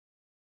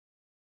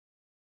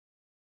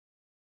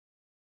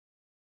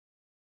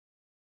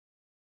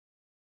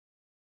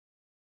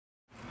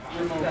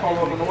gonna call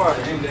up in the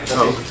water.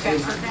 Oh.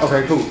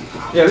 Okay, cool.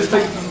 Yeah, let's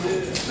take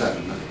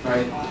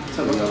Alright.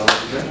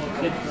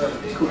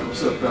 Cool.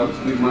 What's up, fellas?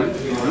 Big money.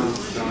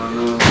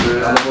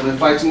 I'm gonna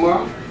fight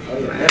tomorrow.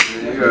 You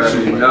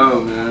already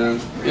know, man.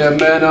 Yeah,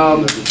 man.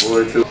 Looking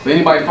forward to it.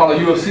 Anybody follow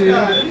UFC?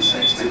 Yeah,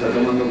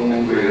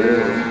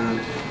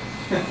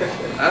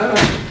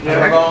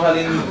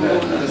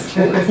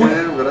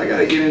 but I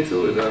gotta get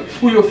into it though.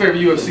 Who your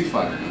favorite UFC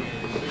fighter?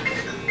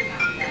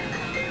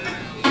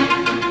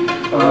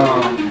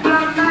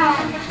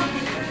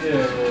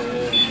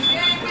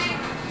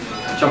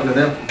 Chocolate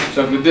Dip.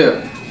 Chocolate Dip.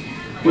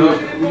 Who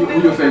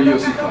your favorite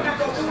UFC fighter?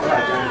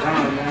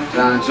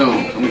 John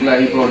Jones. I'm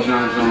glad he brought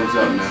John Jones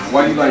up, man. Why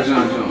do you like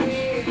John Jones?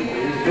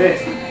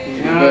 Best.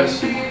 The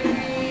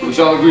best. Would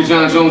y'all agree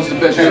John Jones is the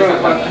best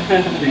UFC fighter?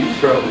 Big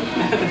trouble.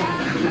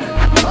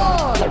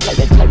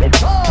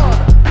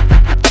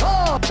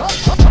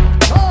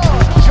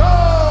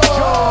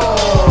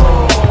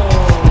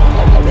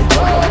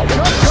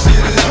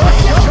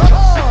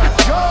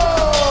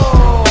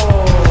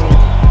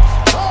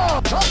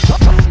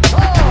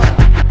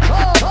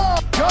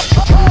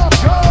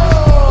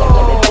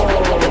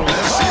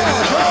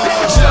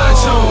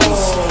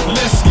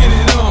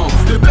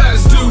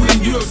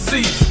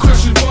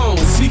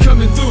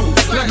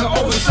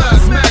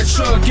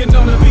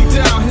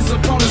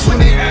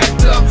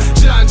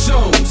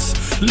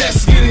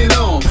 Let's get it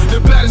on. The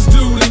baddest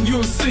dude in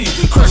UFC,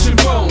 crushing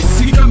bones.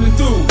 He coming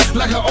through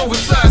like an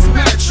oversized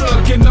Mack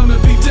truck, and on to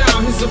beat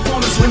down his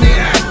opponents when they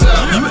act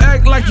up. You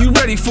act like you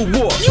ready for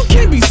war. You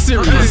can't be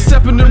serious.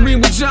 Step in the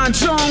ring with John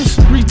Jones,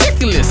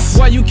 ridiculous.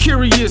 Why you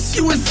curious?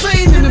 You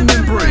insane in the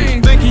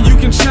membrane. Thinking you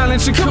can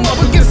challenge and come up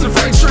against a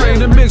freight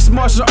train. A mixed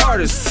martial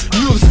artist,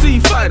 UFC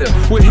fighter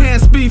with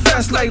hand speed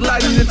fast like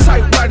lightning and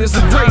typewriters.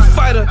 A great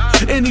fighter,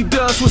 and he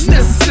does what's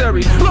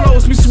necessary.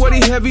 Blows me sweaty,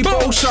 heavy,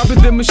 bow sharper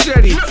than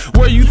machete.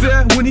 Were you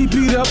there when he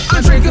beat up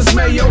Andre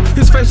Mayo?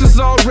 His face was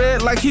all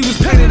red like he was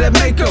painted at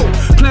Mako.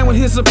 Playing with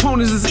his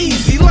opponents is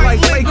easy like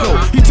Lego.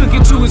 He took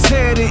it to his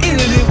head and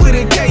ended it with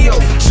a KO.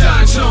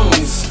 John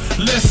Jones,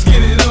 let's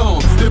get it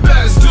on. The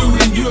baddest dude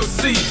in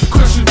UFC,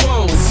 crushing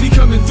bones. He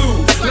coming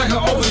through like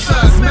an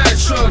oversized Mack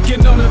truck,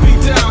 and on to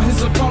beat down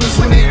his opponents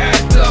when they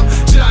act up.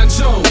 John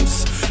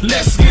Jones,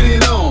 let's get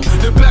it on.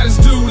 The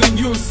baddest dude in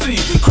UFC,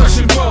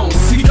 crushing bones.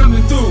 He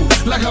coming through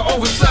like an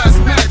oversized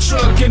Mack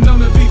truck, and on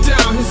to beat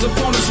down his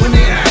opponents when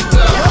they act up.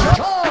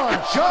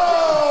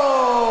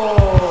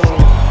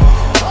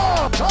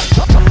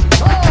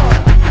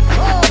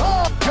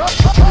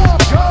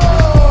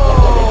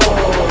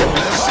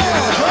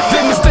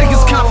 They mistake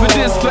his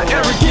confidence for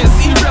arrogance,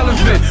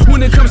 irrelevant.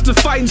 When it comes to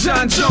fighting,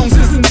 John Jones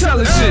is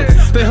intelligent.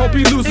 They hope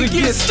he lose and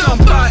get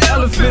stumped by an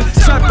elephant.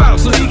 Trap out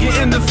so he can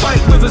end the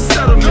fight with a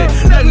settlement.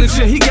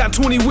 Negligent, he got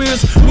 20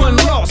 wins, 1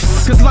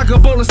 loss. Cause like a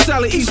bowl of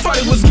salad, each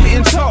fight was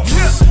getting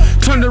tossed.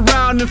 Turned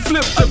around and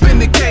flipped up in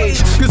the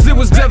cage, cause it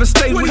was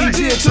devastating what he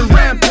did to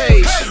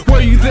Rampage. Were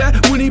you there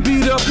when he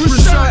beat up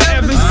Rashard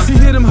Evans? He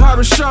hit him hard,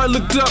 Rashard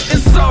looked up and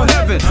saw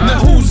heaven. Now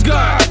who's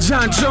God?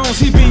 John Jones,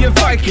 he be a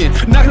Viking,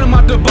 knocking him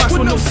out the box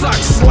with no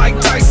socks like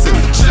Tyson.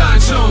 John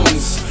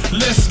Jones,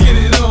 let's get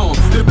it on.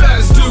 The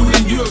baddest dude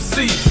in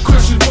UFC,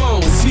 crushing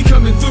bones. He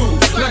coming through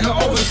like an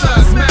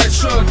oversized Mack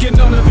truck, and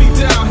on to beat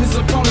down his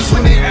opponents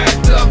when they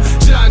act up.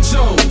 John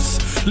Jones,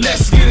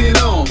 let's get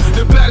it on.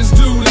 The baddest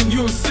dude in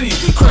UFC,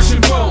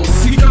 crushing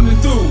bones. He coming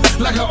through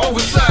like an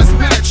oversized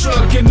Mack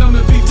truck, and on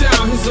to beat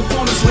down his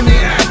opponents when they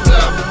act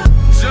up.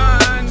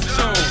 John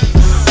Jones,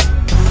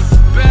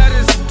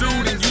 baddest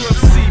dude in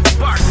UFC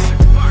boxing,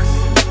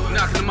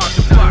 knocking him out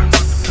the box.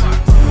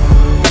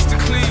 Mista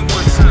Kleen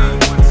one time,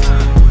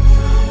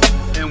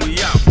 and we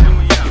out.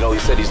 You know, he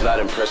said he's not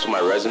impressed with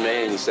my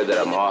resume, and he said that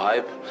I'm all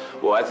hype.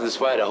 Well, after this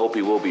fight, I hope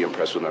he will be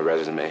impressed with my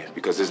resume,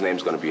 because his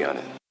name's gonna be on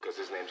it.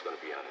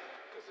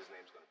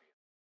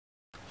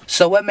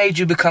 So what made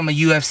you become a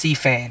UFC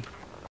fan?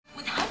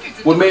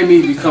 What made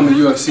me become a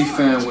UFC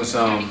fan was,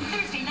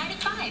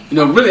 you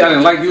know, really I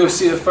didn't like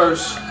UFC at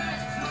first.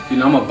 You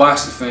know, I'm a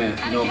boxing fan,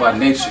 you know, by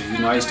nature. You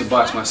know, I used to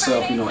box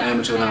myself, you know,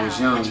 amateur when I was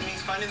young.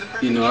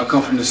 You know, I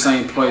come from the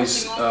same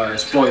place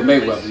as Floyd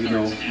Mayweather, you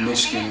know,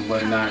 Michigan and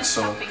whatnot.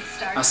 So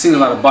I seen a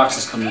lot of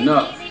boxers coming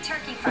up.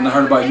 When I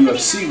heard about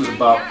UFC was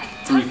about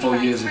 3-4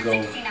 years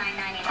ago,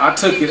 I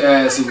took it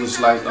as it was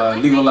like a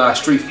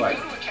legalized street fight.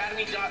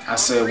 I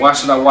said, why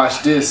should I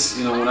watch this,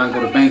 you know, when I go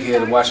to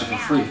Bankhead and watch it for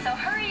free?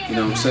 You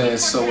know what I'm saying?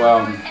 So,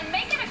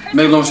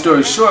 make a long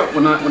story short,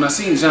 when I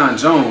seen John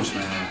Jones,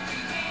 man,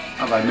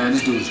 I was like, man,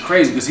 this dude is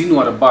crazy, because he knew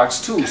how to box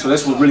too. So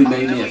that's what really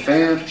made me a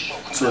fan.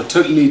 So it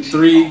took me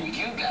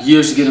 3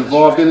 years to get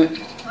involved in it.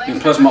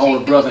 And plus my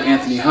older brother,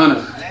 Anthony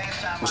Hunter,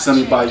 was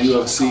telling me about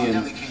UFC.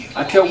 And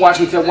I kept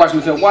watching.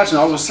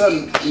 All of a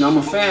sudden, you know, I'm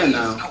a fan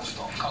now.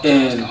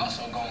 And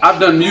I've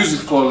done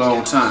music for a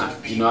long time.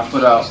 You know, I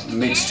put out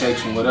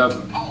mixtapes and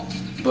whatever.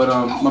 But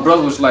my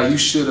brother was like, you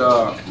should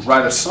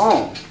write a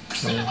song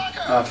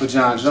for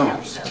John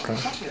Jones. Okay.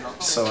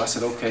 So I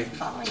said, okay,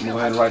 I'm going to go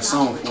ahead and write a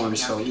song for him.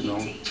 So, you know,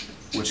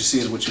 what you see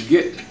is what you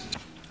get.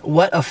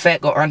 What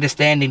effect or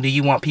understanding do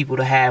you want people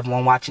to have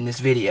when watching this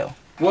video?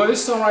 Well,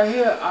 this song right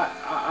here,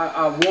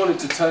 I wanted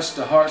to touch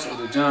the hearts of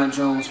the Jon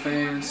Jones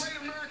fans.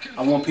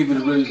 I want people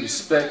to really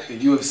respect the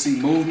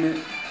UFC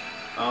movement.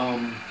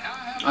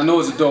 I know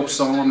it's a dope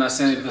song. I'm not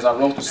saying it because I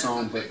wrote the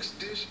song, but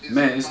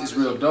man, it's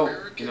real dope.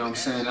 You know what I'm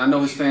saying? I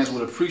know his fans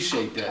would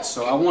appreciate that.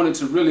 So I wanted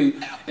to really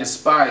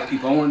inspire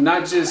people. I want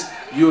not just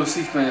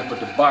UFC fans,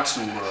 but the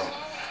boxing world.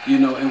 You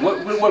know, and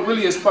what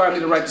really inspired me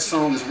to write the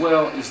song as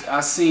well is I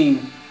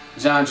seen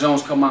Jon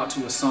Jones come out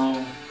to a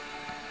song,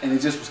 and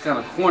it just was kind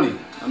of corny.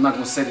 I'm not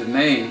gonna say the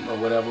name or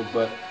whatever,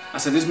 but I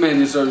said this man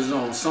deserves his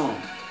own song,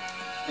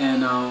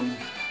 and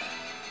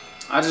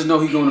I just know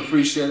he's gonna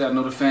appreciate it. I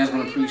know the fans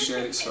gonna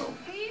appreciate it. So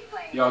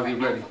y'all get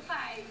ready.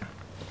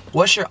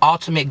 What's your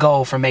ultimate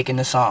goal for making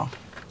the song?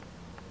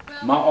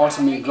 My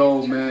ultimate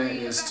goal, man,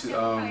 is to,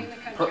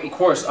 of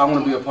course, I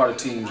want to be a part of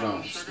Team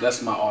Jones.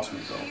 That's my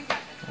ultimate goal.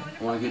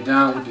 I want to get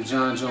down with the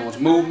Jon Jones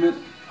movement.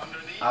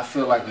 I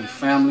feel like we're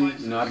family.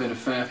 You know, I've been a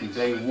fan from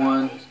day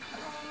one.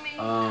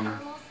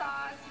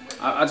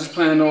 I just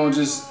plan on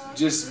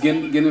just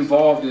getting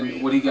involved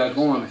in what he got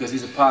going because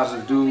he's a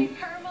positive dude.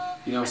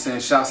 You know what I'm saying?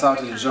 Shouts out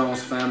to the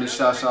Jones family.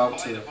 Shouts out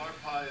to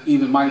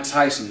even Mike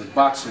Tyson, the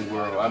boxing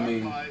world. I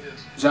mean,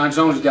 Jon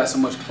Jones got so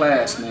much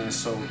class, man.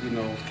 So, you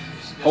know,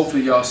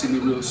 hopefully y'all see me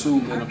real soon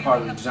being a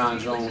part of the Jon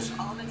Jones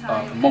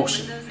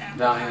promotion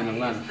down here in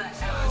Atlanta.